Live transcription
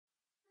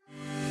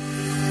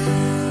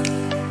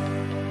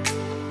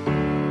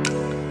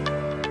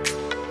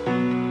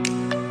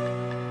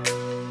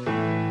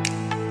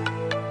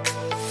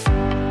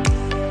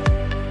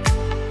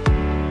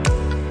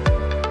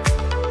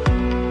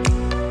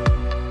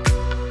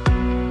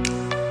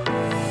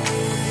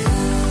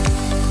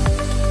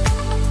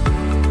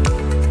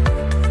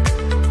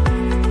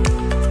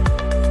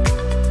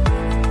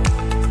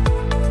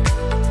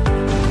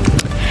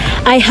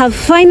I have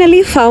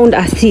finally found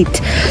a seat.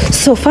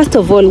 So first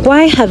of all,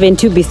 why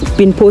haven't you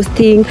been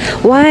posting?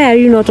 Why are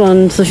you not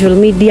on social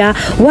media?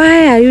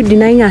 Why are you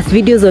denying us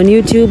videos on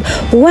YouTube?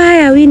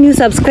 Why are we new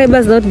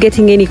subscribers not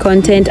getting any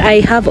content? I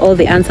have all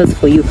the answers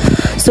for you.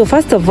 So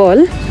first of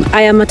all,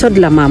 I am a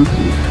toddler mom.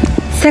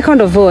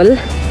 Second of all,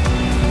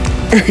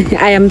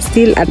 I am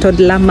still a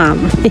toddler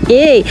mom.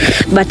 Hey,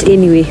 but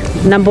anyway,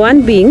 number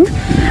one being,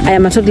 I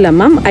am a toddler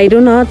mom. I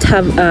do not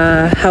have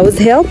a house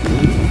help.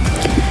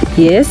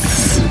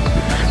 Yes,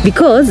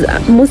 because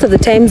most of the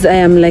times I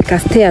am like a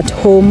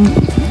stay-at-home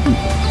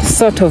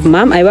sort of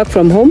mom. I work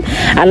from home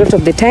a lot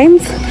of the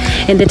times,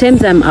 and the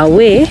times I'm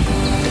away,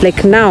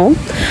 like now,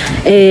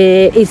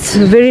 it's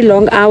very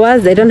long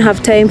hours. I don't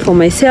have time for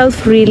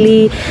myself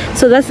really.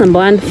 So that's number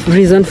one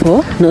reason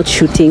for not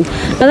shooting.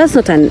 But that's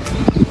not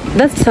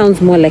that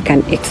sounds more like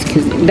an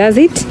excuse, does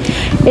it?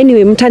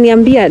 Anyway,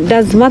 mtaniambia,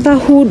 does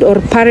motherhood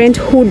or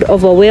parenthood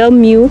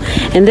overwhelm you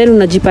and then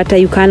unajipata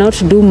you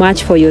cannot do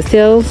much for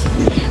yourself?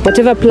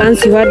 Whatever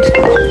plans you had.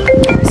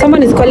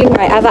 Someone is calling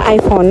my other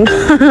iPhone.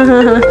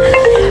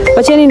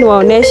 Wacheni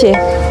niwaoneshe.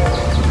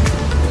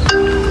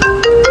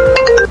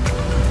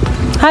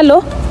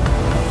 Hello?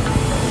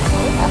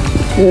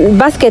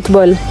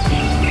 Basketball.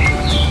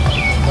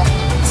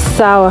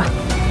 Sawa.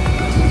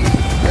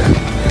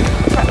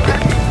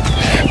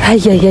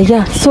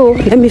 Yeah. So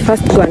let me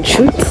first go and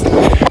shoot.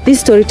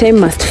 This story time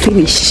must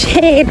finish.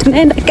 Hey,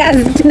 tunaenda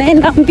kazi,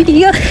 tunaenda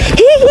mbio.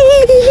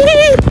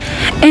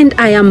 And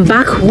I am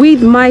back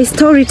with my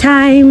story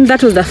time.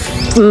 That was a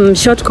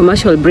short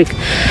commercial break.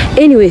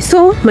 Anyway,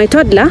 so my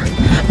toddler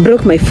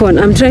broke my phone.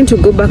 I'm trying to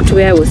go back to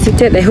where I was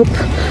seated. I hope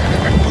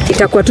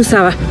itakuwa tu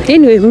sawa.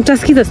 Anyway,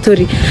 mtasikiza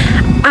story.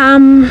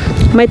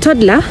 My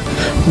toddler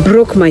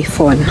broke my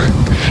phone.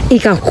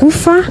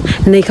 Ikakufa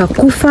na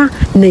ikakufa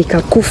na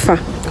ikakufa.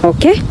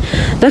 Okay,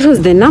 that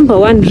was the number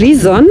one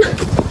reason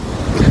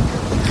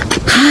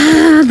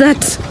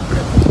that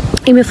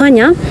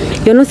imefanya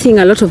you're not seeing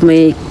a lot of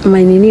my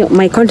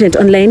content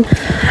online.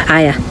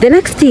 The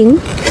next thing,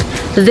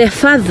 the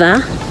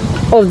father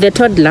of the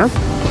toddler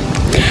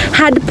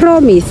had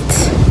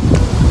promised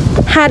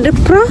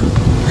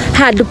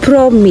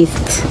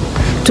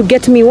to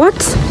get me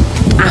what?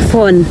 A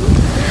phone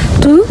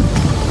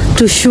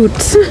to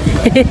shoot.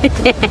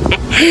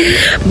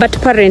 But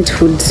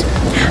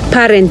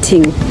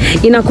parenting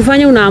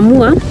inakufanya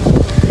unaamua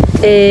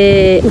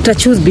uta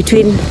choose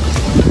between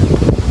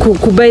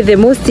buy the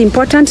most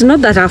important.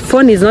 Not that a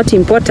phone is not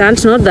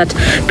important, not that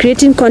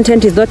creating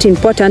content is not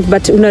important,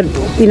 but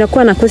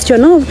inakuwa na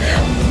question of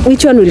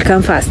which one will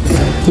come first,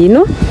 you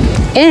know.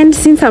 And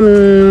since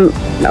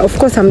of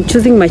course I'm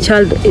choosing my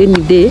child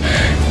any day,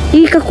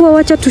 ikakuwa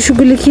wacha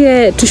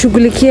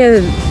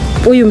tushughulikie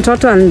huyu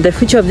mtoto and the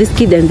future of this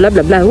kid and blah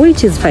blah blah,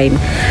 which is fine.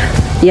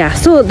 Yeah,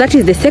 so that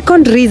is the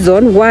second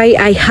reason why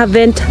I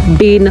haven't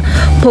been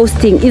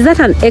posting. Is that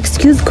an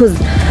excuse? Because,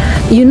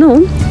 you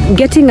know,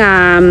 getting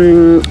a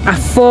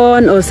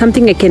phone or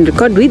something I can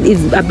record with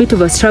is a bit of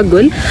a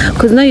struggle,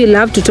 because now you'll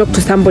have to talk to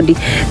somebody.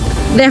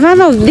 The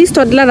father of this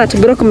toddler that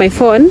broke my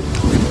phone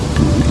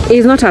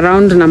is not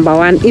around, number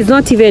one. He's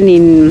not even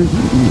in...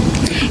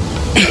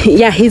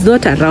 yeah, he's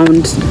not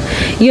around.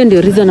 Hiyo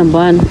ndio reason number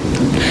one.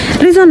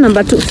 Reason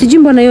number two, sijui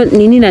mbona hiyo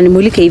nini na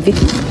nimulike hivi.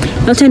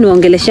 Nacha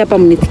niwaongeleshe hapa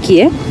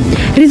mnisikie.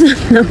 Reason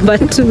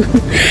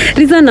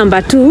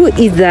number two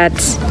is that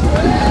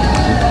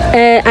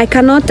I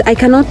cannot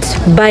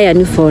buy a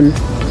new phone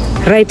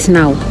right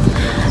now.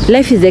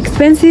 Life is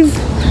expensive.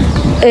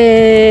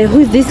 Who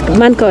is this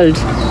man called?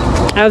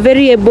 A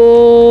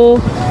variable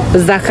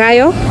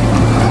Zakayo.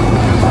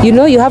 You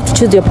know, you have to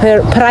choose your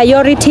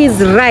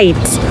priorities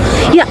right.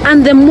 Yeah,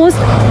 and the most,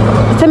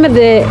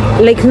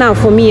 like now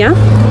for me,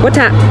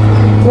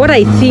 what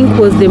I think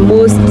was the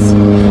most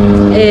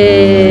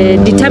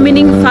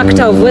determining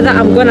factor of whether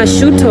I'm gonna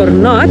shoot or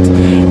not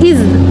is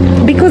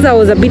because I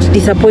was a bit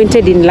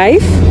disappointed in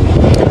life.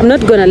 I'm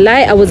not gonna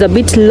lie, I was a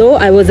bit low.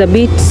 I was a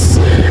bit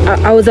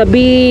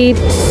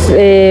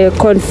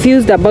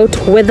confused about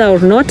whether or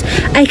not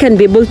I can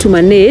be able to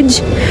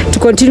manage to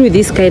continue with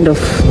this kind of,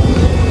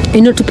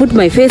 you know, to put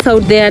my face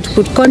out there, to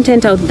put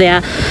content out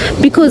there.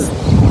 Because,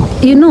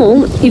 you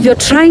know, if you're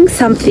trying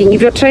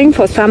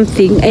for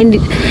something and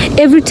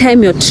every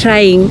time you're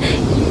trying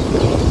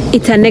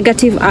it's a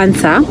negative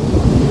answer,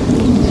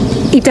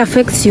 it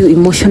affects you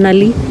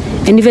emotionally,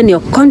 and even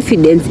your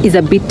confidence is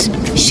a bit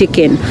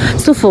shaken.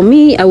 So for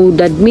me, I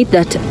would admit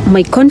that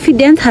my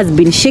confidence has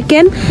been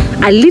shaken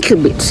a little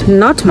bit,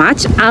 not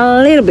much,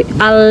 a little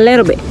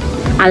bit.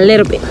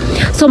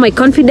 So my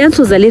confidence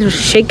was a little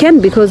shaken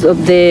because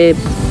of the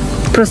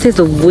process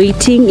of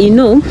waiting. You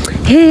know,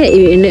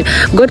 hey,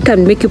 God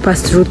can make you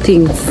pass through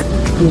things.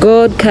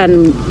 God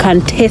can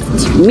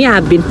test you. Me, I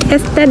have been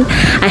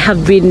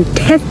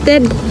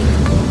tested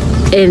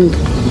and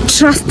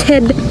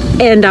trusted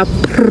and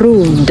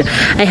approved.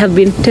 I have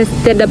been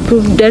tested,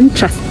 approved, and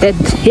trusted.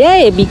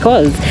 Hey,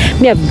 because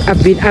me,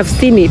 I've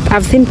seen it.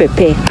 I've seen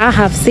Pepe. I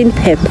have seen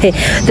Pepe.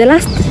 The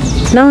last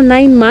Now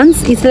 9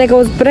 months, it's like I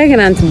was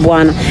pregnant,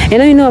 bwana.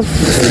 And you know,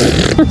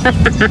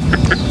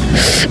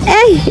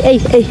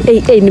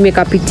 hey,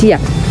 nimekapitia.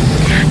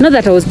 Not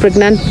that I was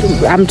pregnant,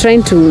 I'm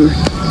trying to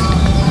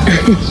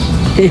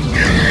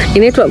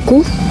inaitwa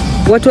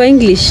watu wa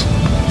English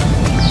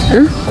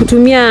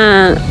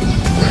kutumia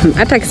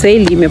hata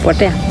Kiswahili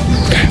imepotea.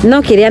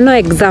 No, no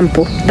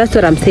example. That's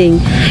what I'm saying.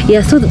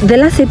 Yeah, so the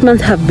last 8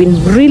 months have been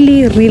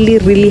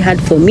really hard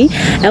for me.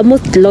 I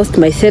almost lost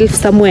myself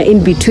somewhere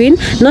in between.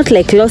 Not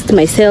like lost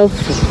myself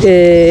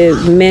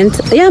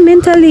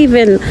mentally,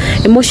 even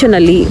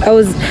emotionally. I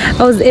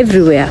was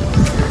everywhere.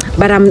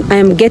 But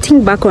I'm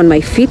getting back on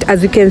my feet.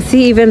 As you can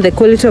see, even the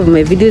quality of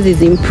my videos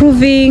is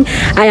improving.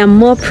 I am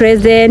more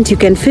present. You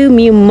can feel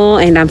me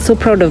more, and I'm so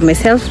proud of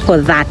myself for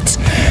that.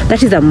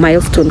 That is a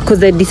milestone,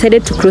 because I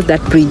decided to cross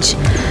that bridge.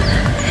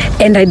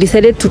 And I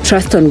decided to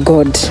trust on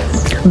God,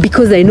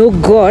 because I know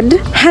God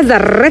has a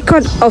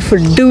record of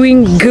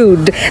doing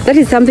good. That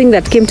is something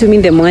that came to me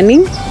in the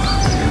morning.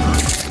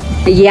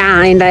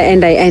 Yeah,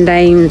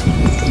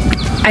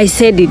 I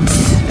said it.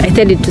 I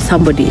said it to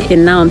somebody,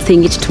 and now I'm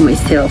saying it to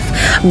myself.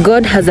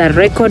 God has a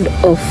record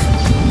of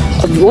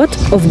what?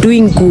 Of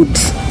doing good.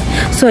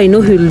 So I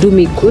know He will do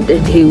me good,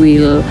 and He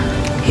will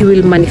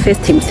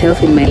manifest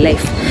Himself in my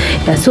life.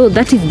 Yeah, so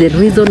that is the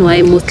reason why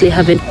I mostly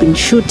haven't been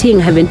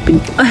shooting.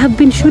 I have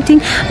been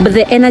shooting, but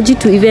the energy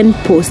to even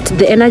post,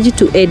 the energy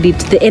to edit,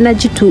 the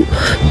energy to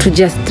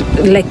just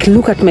like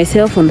look at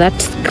myself on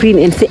that screen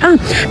and say,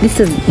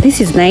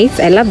 this is nice,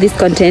 I love this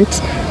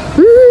content.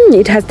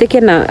 It has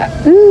taken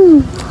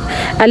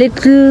a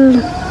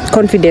little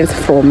confidence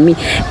from me,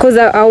 because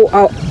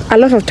a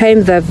lot of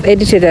times I've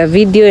edited a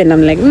video and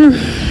I'm like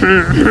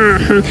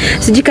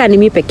sijika ni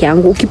mimi peke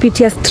yangu.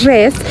 Ukipitia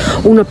stress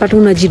unapata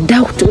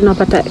unajidoubt,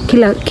 unapata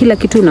kila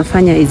kitu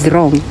unafanya is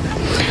wrong.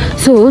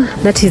 So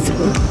that is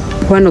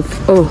one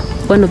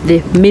of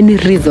the many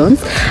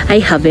reasons I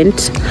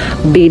haven't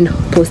been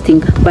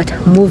posting. But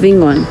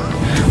moving on,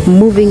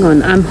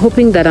 I'm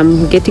hoping that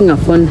I'm getting a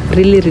phone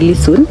really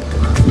soon.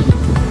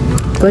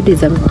 God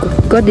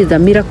is a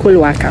miracle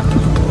worker.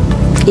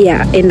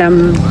 Yeah, and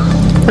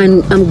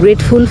I'm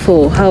grateful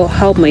for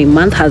how my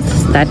month has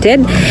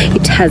started.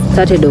 It has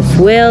started off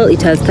well.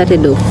 It has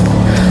started off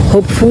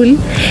hopeful,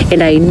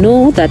 and I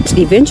know that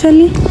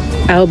eventually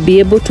I'll be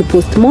able to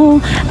post more.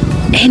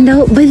 And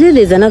but then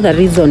there's another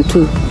reason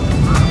too.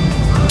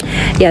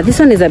 Yeah, this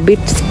one is I'm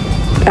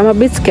a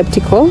bit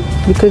skeptical,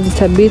 because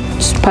it's a bit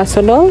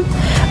personal,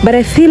 but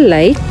I feel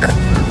like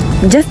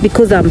just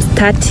because I'm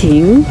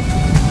starting,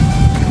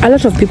 a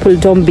lot of people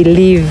don't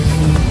believe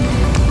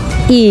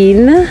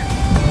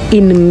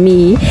in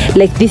me,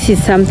 like this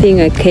is something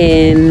I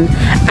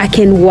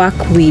can work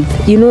with,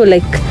 you know.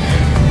 Like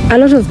a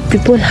lot of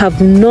people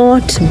have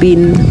not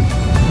been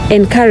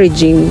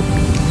encouraging,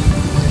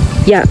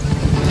 yeah,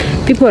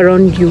 people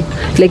around you,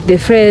 like the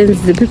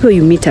friends, the people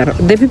you meet,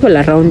 the people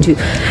around you,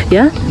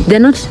 yeah, they're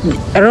not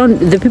around.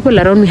 The people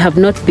around me have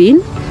not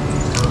been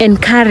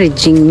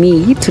encouraging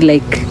me to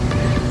like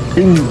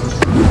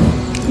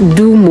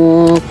do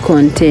more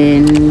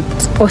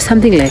content or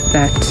something like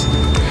that.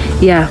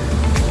 Yeah,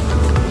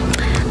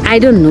 I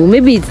don't know,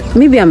 maybe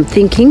I'm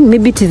thinking,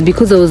 maybe it is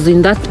because I was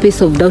in that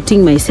space of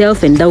doubting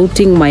myself and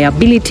doubting my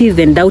abilities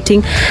and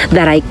doubting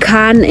that I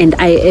can,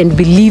 and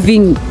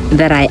believing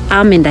that I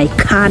am and I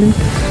can.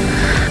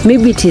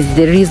 Maybe it is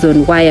the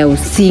reason why I was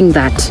seeing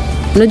that.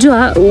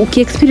 Unajua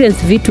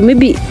uki-experience vitu,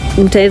 maybe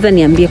mtaweza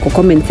niambie kwa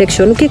comment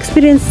section,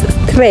 uki-experience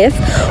stress,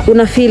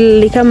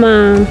 unafeel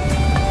kama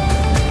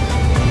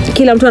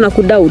kila mtu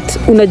anakudoubt,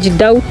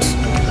 unajidoubt,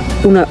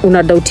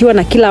 unadoubtiwa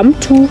na kila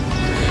mtu,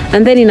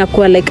 and then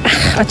inakuwa like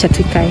acha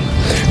tuikae.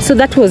 So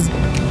that was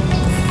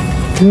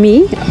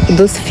me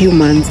those few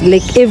months.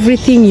 Like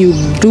everything you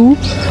do,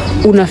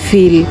 una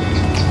feel,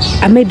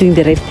 am I doing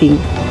the right thing?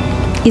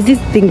 Is this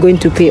thing going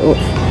to pay off?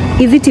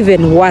 Is it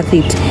even worth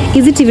it?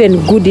 Is it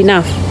even good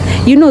enough?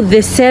 You know,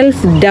 the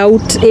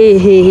self-doubt,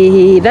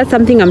 that's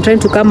something I'm trying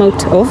to come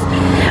out of.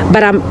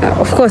 But I'm,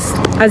 of course,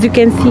 as you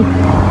can see,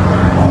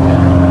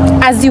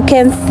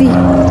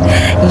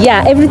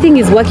 yeah, everything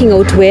is working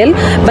out well,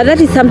 but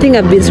that is something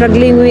I've been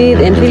struggling with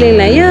and feeling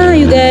like, yeah,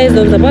 you guys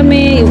don't support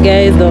me, you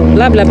guys don't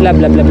blah blah blah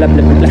blah blah blah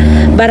blah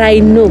blah. But I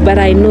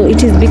know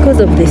it is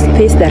because of the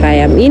space that I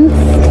am in.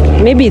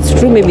 Maybe it's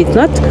true, maybe it's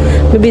not,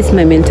 maybe it's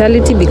my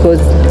mentality, because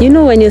you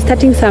know, when you're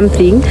starting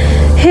something,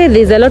 hey,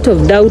 there's a lot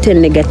of doubt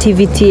and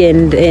negativity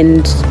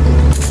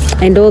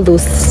and all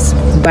those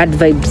bad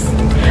vibes.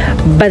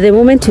 But the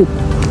moment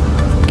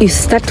you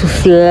start to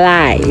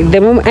fly, the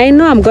moment I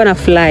know I'm gonna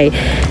fly,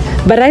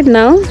 but right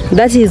now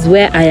that is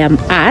where I am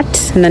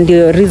at, na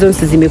ndio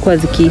reasons zimekuwa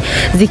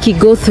ziki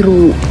go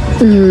through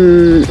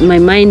my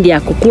mind ya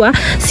kukua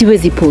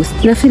siwezi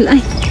post. Na feel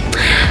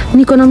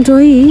niko na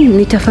mtoi,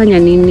 nitafanya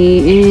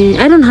nini?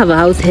 I don't have a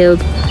house help.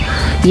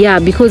 Yeah,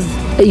 because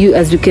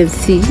as you can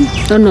see,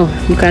 oh no,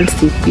 you can't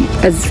see,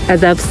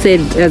 as I've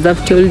said, as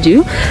I've told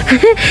you,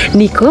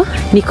 niko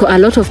a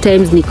lot of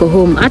times niko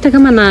home. Hata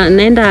kama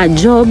naenda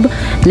job,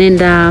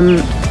 naenda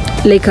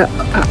like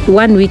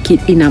 1 week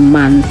in a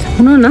month,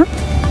 unaona?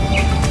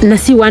 na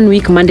si 1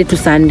 week Monday to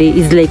Sunday,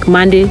 is like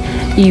Monday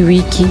hii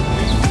wiki,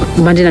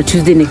 Monday na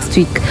Tuesday next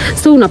week.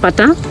 So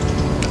unapata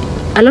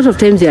a lot of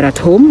times you're at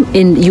home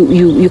and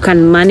you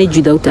can manage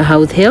without a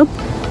house help.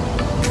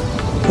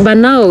 But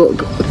now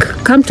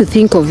come to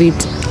think of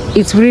it,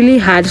 it's really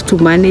hard to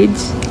manage,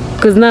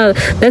 because now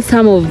that's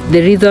some of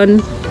the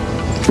reason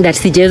that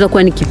sijaweza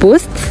kuwa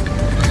nikipost.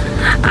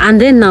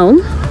 And then now,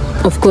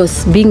 of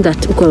course, being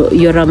that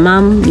you're a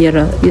mom,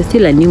 you're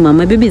still a new mom.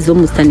 My baby is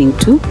almost turning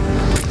 2.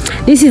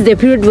 This is the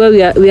period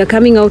where we are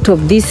coming out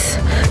of this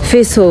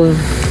phase of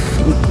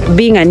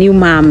being a new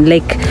mom.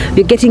 Like,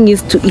 we're getting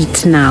used to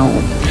it now.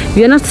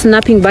 We are not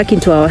snapping back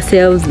into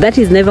ourselves. That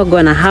is never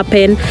gonna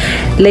happen.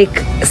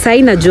 Like,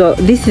 Saina Jo,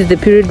 this is the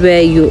period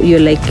where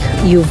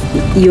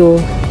you're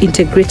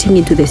integrating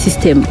into the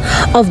system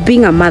of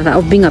being a mother,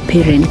 of being a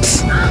parent.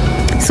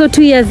 So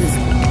 2 years,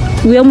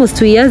 we're almost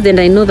 2 years, and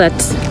I know that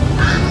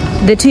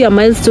the 2-year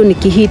milestone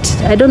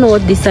ikihit, I don't know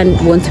what this son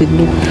wants with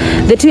me.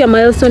 The 2-year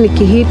milestone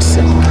ikihit,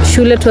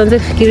 shule tuanze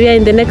fikiria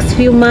in the next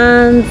few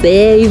months,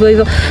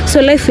 hivyo.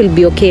 So life will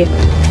be okay.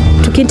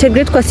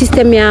 Tukiintegrate kwa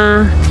system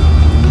ya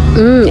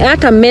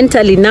hata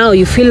mentally now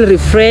you feel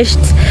refreshed,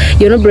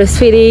 you're not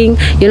breastfeeding,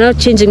 you're not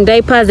changing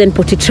diapers and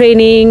potty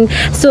training.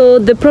 So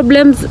the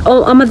problems,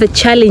 the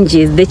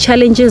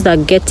challenges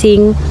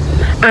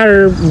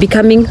are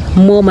becoming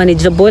more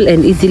manageable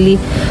and easily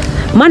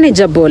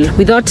manageable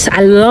without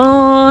a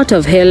lot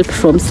of help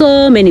from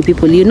so many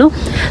people, you know.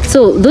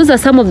 So those are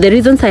some of the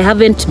reasons I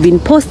haven't been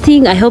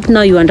posting. I hope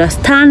now you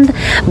understand,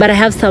 but I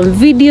have some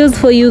videos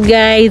for you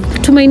guys.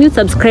 To my new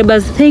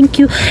subscribers, thank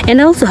you. And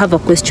I also have a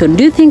question.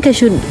 Do you think I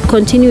should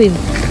continue with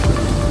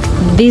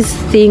this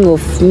thing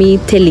of me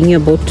telling you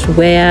about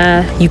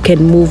where you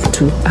can move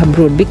to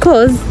abroad?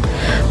 Because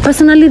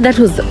personally, that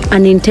was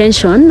an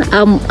intention.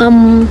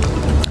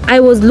 I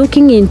was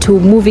looking into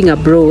moving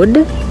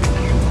abroad,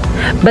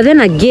 but then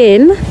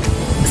again,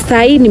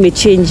 sai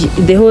nimechange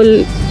the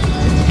whole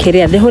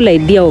career, the whole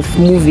idea of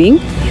moving.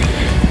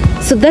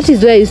 So that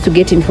is where I used to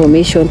get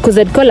information, because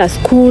I'd call a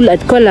school,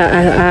 I'd call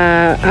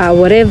a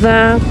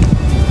whatever,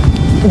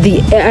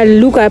 I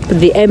look up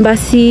the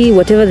embassy,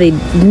 whatever they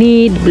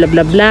need, blah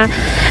blah blah.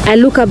 I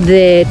look up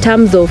the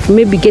terms of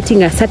maybe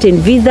getting a certain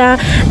visa.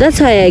 That's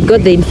why I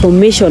got the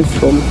information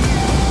from.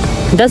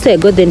 That's why I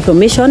got the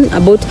information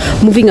about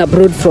moving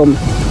abroad from.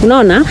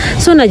 Unaona?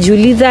 So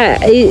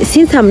najiuliza,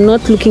 since I'm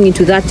not looking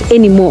into that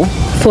anymore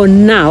for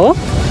now,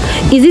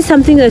 is this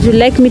something that you'd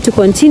like me to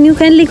continue?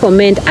 Kindly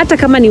comment. Hata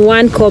kama ni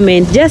one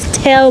comment, just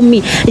tell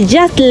me.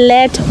 Just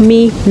let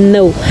me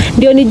know.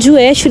 Ndio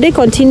nijue, should I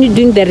continue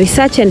doing the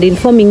research and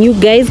informing you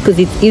guys, because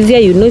it's easier,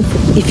 you know,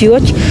 if you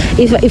watch,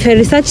 if I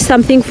research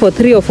something for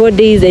 3 or 4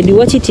 days and you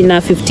watch it in a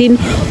 15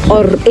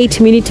 or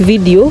 8-minute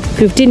video,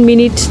 15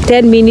 minutes,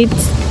 10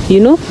 minutes, you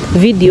know,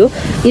 video,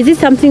 is it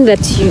something that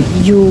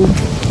you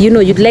know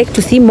you'd like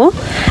to see more?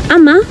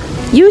 Ama,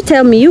 you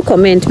tell me, you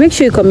comment. Make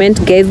sure you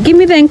comment, guys. Give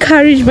me the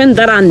encouragement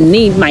that I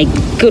need. My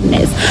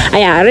goodness.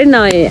 Right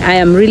now I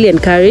am really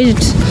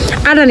encouraged.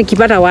 Hata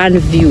nikipata 1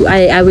 view,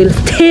 I will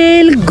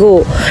still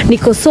go.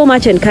 Niko so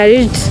much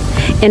encouraged,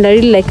 and I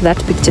really like that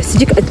picture.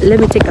 Let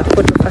me take a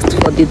photo first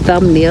for the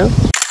thumbnail.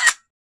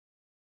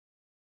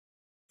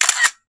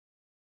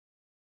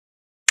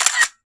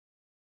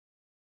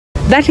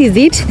 That is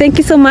it. Thank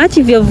you so much.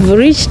 If you have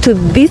reached to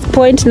this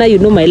point, now you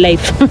know my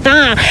life.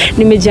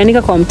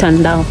 Nimejianika kwa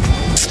mtandao.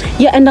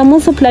 Yeah, and I'm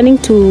also planning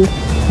to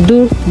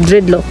do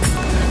dreadlocks,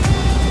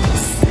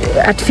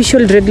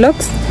 artificial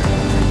dreadlocks,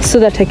 so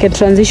that I can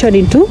transition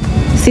into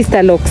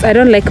sister locks. I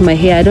don't like my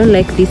hair. I don't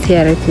like this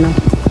hair right now.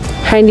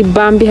 Haini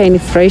bambi, haini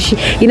fresh.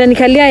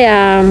 Inanikalia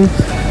ya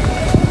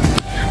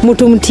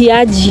mtu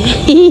mtiaji.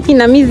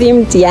 Inamizi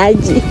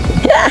mtiaji.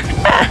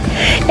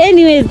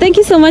 Anyways, thank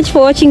you so much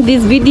for watching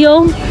this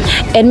video,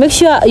 and make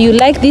sure you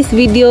like this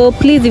video.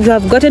 Please, if you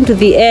have gotten to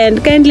the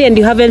end, kindly, and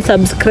you haven't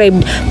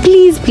subscribed,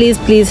 please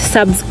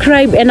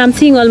subscribe. And I'm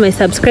seeing all my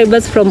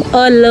subscribers from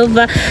all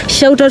over.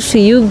 Shout out to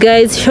you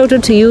guys. Shout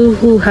out to you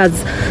who has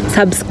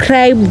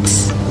subscribed,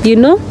 you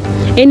know.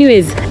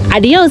 Anyways,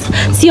 adios.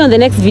 See you on the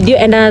next video.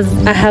 And as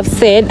I have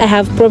said, I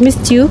have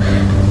promised you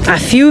a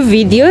few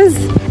videos.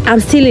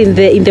 I'm still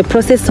in the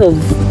process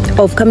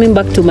of coming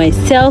back to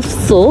myself,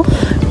 so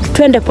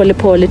twende pole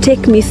pole,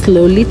 take me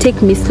slowly.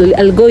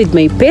 I'll go with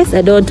my pace.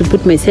 I don't want to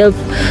put myself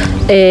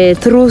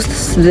through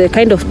the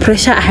kind of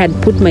pressure I had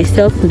put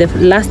myself in the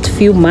last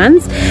few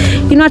months.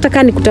 You know,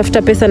 ataka ni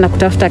kutafuta pesa na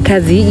kutafuta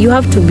kazi, you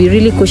have to be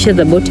really cautious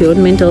about your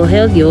own mental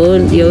health, your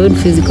own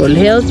physical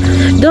health.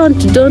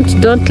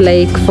 Don't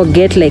like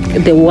forget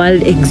like the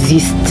world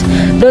exists.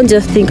 Don't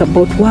just think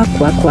about work,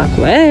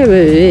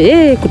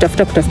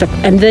 kutafuta,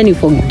 and then you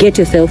forget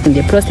yourself in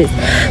the process.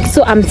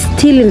 So I'm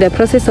still in the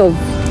process of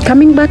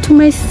coming back to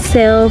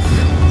myself.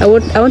 I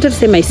wanted to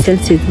say my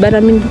senses, but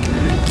I'm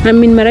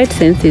in my right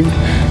senses.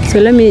 So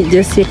let me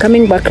just say,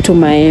 coming back to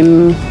my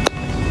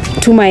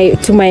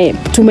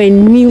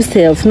new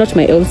self, not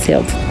my old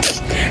self.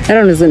 That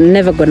one is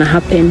never gonna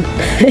happen.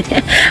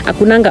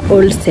 Akunanga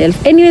old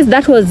self. Anyways,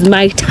 that was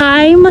my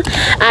time.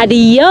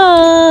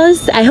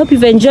 Adios. I hope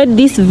you've enjoyed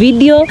this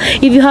video.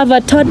 If you have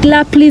a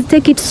toddler, please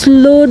take it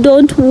slow.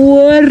 Don't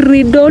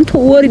worry.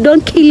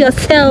 Don't kill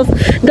yourself.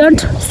 Don't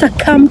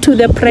succumb to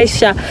the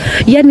pressure.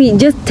 Yani,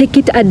 just take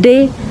it a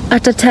day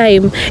at a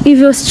time. If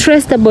you're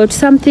stressed about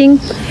something,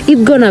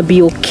 it's gonna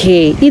be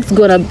okay. There's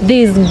God.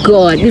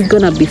 It's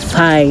gonna be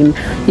fine.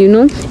 You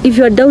know, if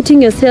you're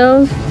doubting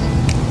yourself,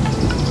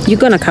 you're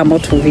gonna come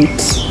out of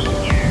it.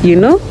 You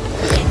know,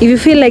 if you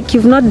feel like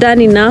you've not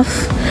done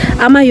enough,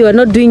 ama you are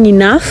not doing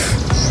enough,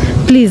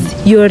 please,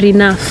 you're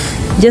enough.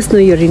 Just know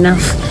you're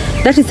enough.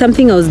 That is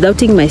something I was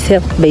doubting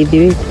myself, by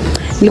the way.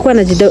 Nilikuwa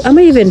najidoubt, am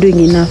I even doing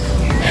enough?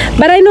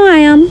 But I know I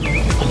am.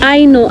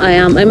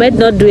 I might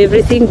not do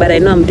everything, but I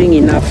know I'm doing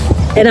enough.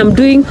 And I'm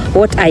doing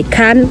what I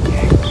can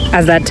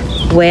as at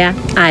where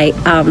I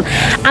am.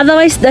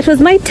 Otherwise, that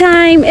was my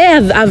time.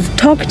 I've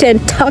talked,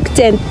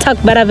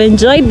 but I've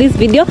enjoyed this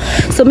video.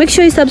 So make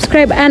sure you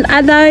subscribe, and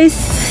otherwise,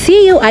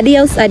 see you.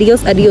 Adios.